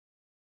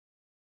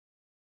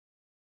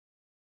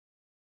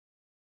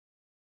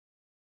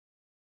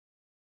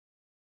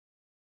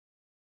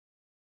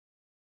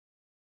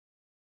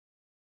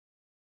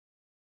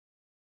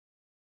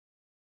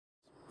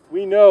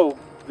we know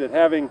that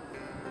having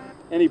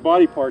any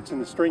body parts in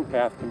the string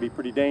path can be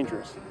pretty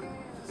dangerous.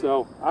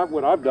 So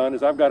what I've done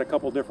is I've got a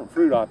couple different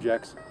fruit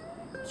objects.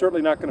 I'm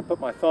certainly not going to put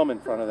my thumb in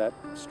front of that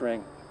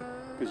string,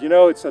 because you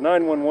know it's a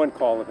 911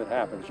 call if it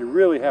happens. You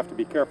really have to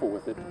be careful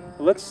with it.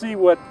 But let's see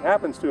what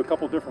happens to a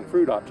couple different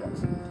fruit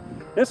objects.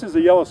 This is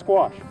a yellow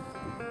squash.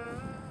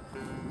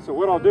 So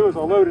what I'll do is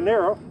I'll load an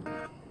arrow,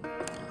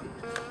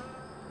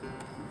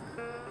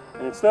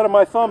 and instead of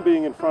my thumb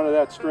being in front of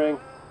that string,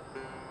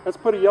 let's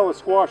put a yellow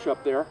squash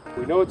up there.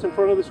 We know it's in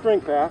front of the string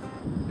path,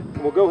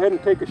 and we'll go ahead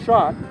and take a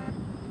shot.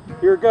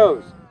 Here it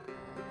goes.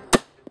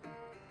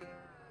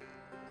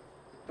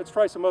 Let's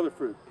try some other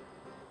fruit.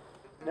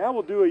 Now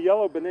we'll do a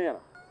yellow banana.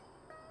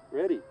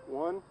 Ready?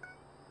 1,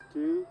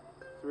 2,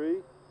 3.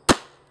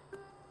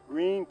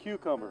 Green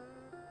cucumber.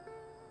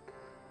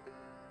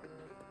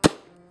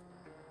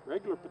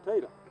 Regular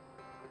potato.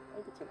 I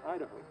think it's in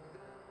Idaho.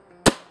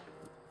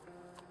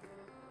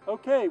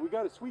 Okay, we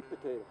got a sweet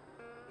potato.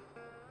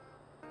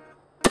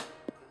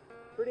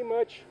 Pretty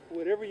much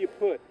whatever you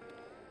put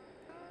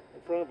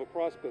in front of a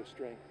crossbow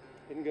string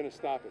isn't going to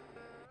stop it.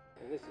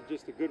 And this is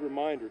just a good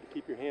reminder to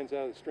keep your hands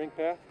out of the string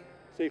path.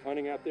 Safe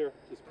hunting out there,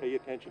 just pay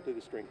attention to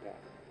the string path.